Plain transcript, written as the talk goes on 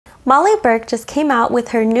Molly Burke just came out with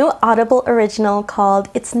her new Audible original called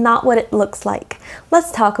It's Not What It Looks Like.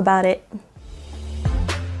 Let's talk about it.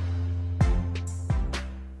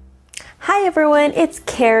 Hi everyone, it's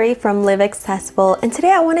Carrie from Live Accessible, and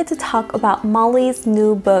today I wanted to talk about Molly's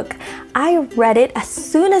new book. I read it as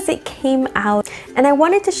soon as it came out, and I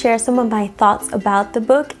wanted to share some of my thoughts about the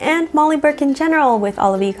book and Molly Burke in general with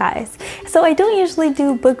all of you guys. So I don't usually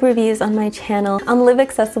do book reviews on my channel. On Live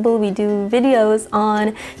Accessible, we do videos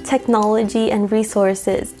on technology and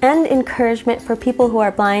resources and encouragement for people who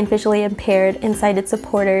are blind, visually impaired, and sighted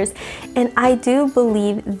supporters. And I do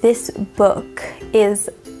believe this book is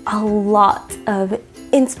a lot of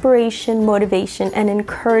inspiration, motivation, and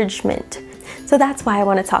encouragement. So that's why I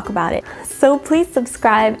want to talk about it. So please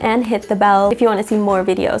subscribe and hit the bell if you want to see more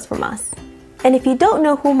videos from us. And if you don't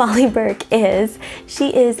know who Molly Burke is,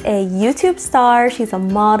 she is a YouTube star, she's a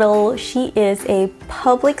model, she is a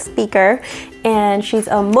public speaker, and she's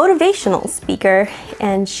a motivational speaker,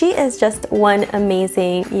 and she is just one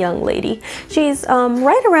amazing young lady. She's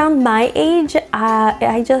right around my age.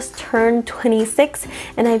 I just turned 26,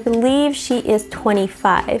 and I believe she is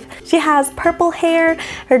 25. She has purple hair,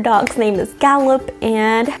 her dog's name is Gallop,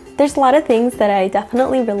 and there's a lot of things that I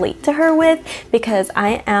definitely relate to her with because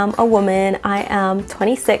I am a woman. I am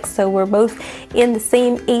 26, so we're both in the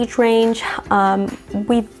same age range.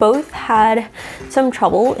 We both had some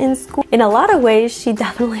trouble in school. In a lot of ways, she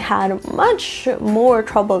definitely had much more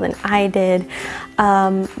trouble than I did,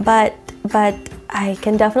 but I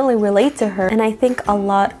can definitely relate to her, and I think a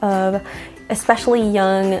lot of especially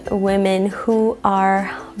young women who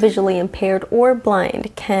are visually impaired or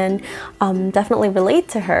blind can definitely relate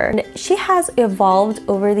to her. And she has evolved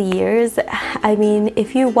over the years. I mean,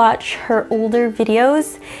 if you watch her older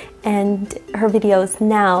videos and her videos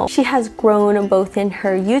now, she has grown both in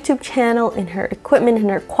her YouTube channel, in her equipment, in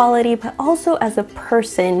her quality, but also as a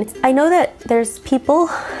person. I know that there's people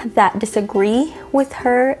that disagree with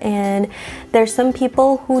her, and there's some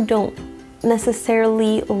people who don't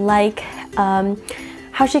necessarily like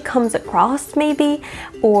how she comes across maybe,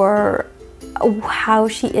 or how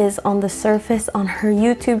she is on the surface on her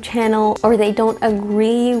YouTube channel, or they don't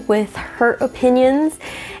agree with her opinions,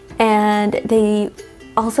 and they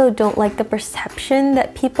also don't like the perception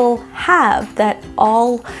that people have that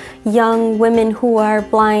all young women who are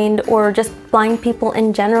blind, or just blind people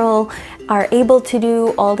in general, are able to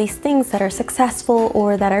do all these things that are successful,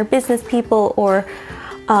 or that are business people, or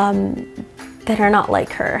that are not like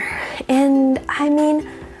her. And I mean,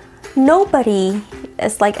 nobody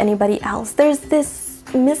is like anybody else. There's this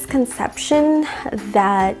misconception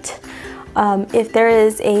that if there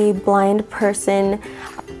is a blind person,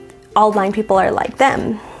 all blind people are like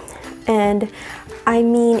them. And I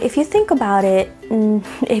mean, if you think about it,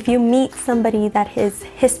 if you meet somebody that is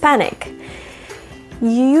Hispanic,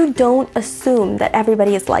 you don't assume that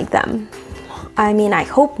everybody is like them. I mean, I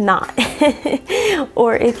hope not.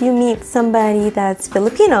 Or if you meet somebody that's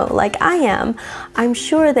Filipino, like I am, I'm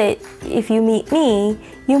sure that if you meet me,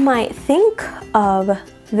 you might think of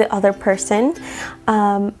the other person,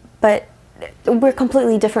 but we're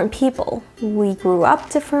completely different people. We grew up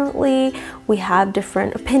differently, we have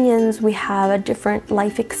different opinions, we have a different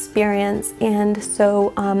life experience, and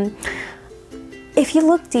so if you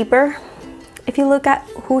look deeper, if you look at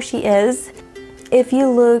who she is, if you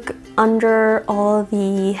look under all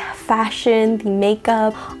the fashion, the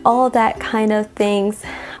makeup, all that kind of things,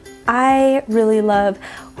 I really love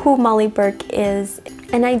who Molly Burke is,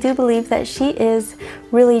 and I do believe that she is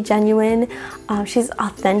really genuine. She's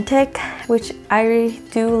authentic, which I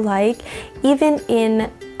do like, even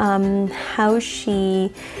in how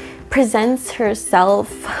she presents herself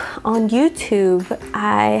on YouTube.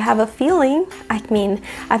 I have a feeling, I mean,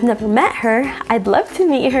 I've never met her. I'd love to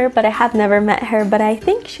meet her, but I have never met her, but I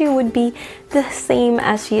think she would be the same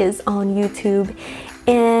as she is on YouTube.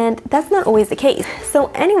 And that's not always the case. So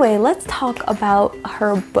anyway, let's talk about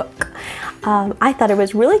her book. I thought it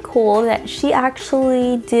was really cool that she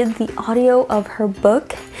actually did the audio of her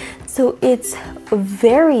book. So it's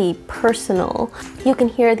very personal. You can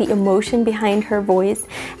hear the emotion behind her voice,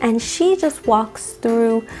 and she just walks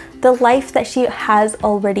through the life that she has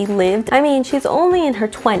already lived. I mean, she's only in her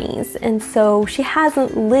 20s, and so she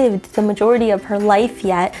hasn't lived the majority of her life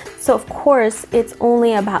yet. So of course, it's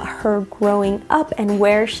only about her growing up and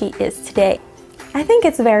where she is today. I think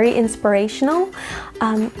it's very inspirational.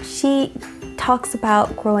 She talks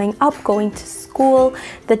about growing up, going to school,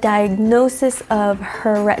 the diagnosis of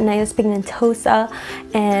her retinitis pigmentosa,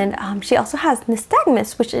 and she also has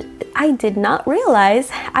nystagmus, which I did not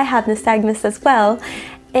realize. I have nystagmus as well.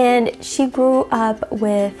 And she grew up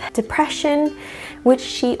with depression, which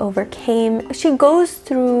she overcame. She goes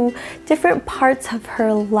through different parts of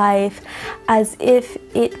her life as if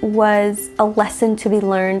it was a lesson to be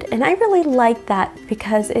learned, and I really like that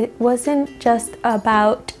because it wasn't just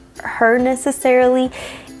about her necessarily.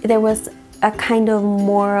 There was a kind of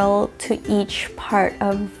moral to each part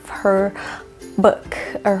of her book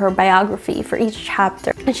or her biography for each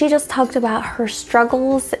chapter, and she just talked about her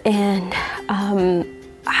struggles and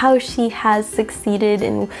how she has succeeded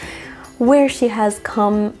and where she has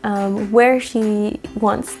come, where she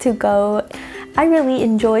wants to go. I really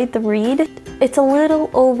enjoyed the read. It's a little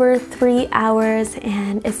over 3 hours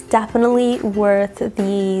and it's definitely worth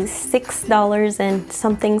the $6 and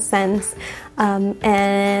something cents.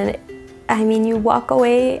 And I mean, you walk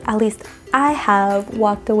away, at least I have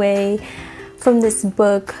walked away from this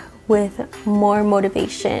book with more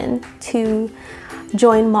motivation to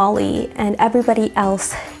join Molly and everybody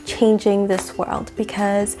else changing this world,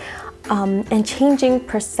 because and changing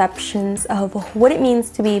perceptions of what it means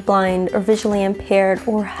to be blind or visually impaired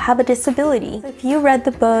or have a disability. If you read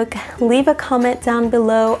the book, leave a comment down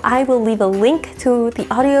below. I will leave a link to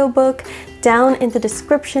the audiobook down in the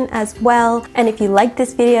description as well. And if you like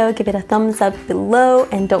this video, give it a thumbs up below,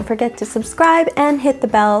 and don't forget to subscribe and hit the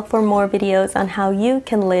bell for more videos on how you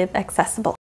can live accessible.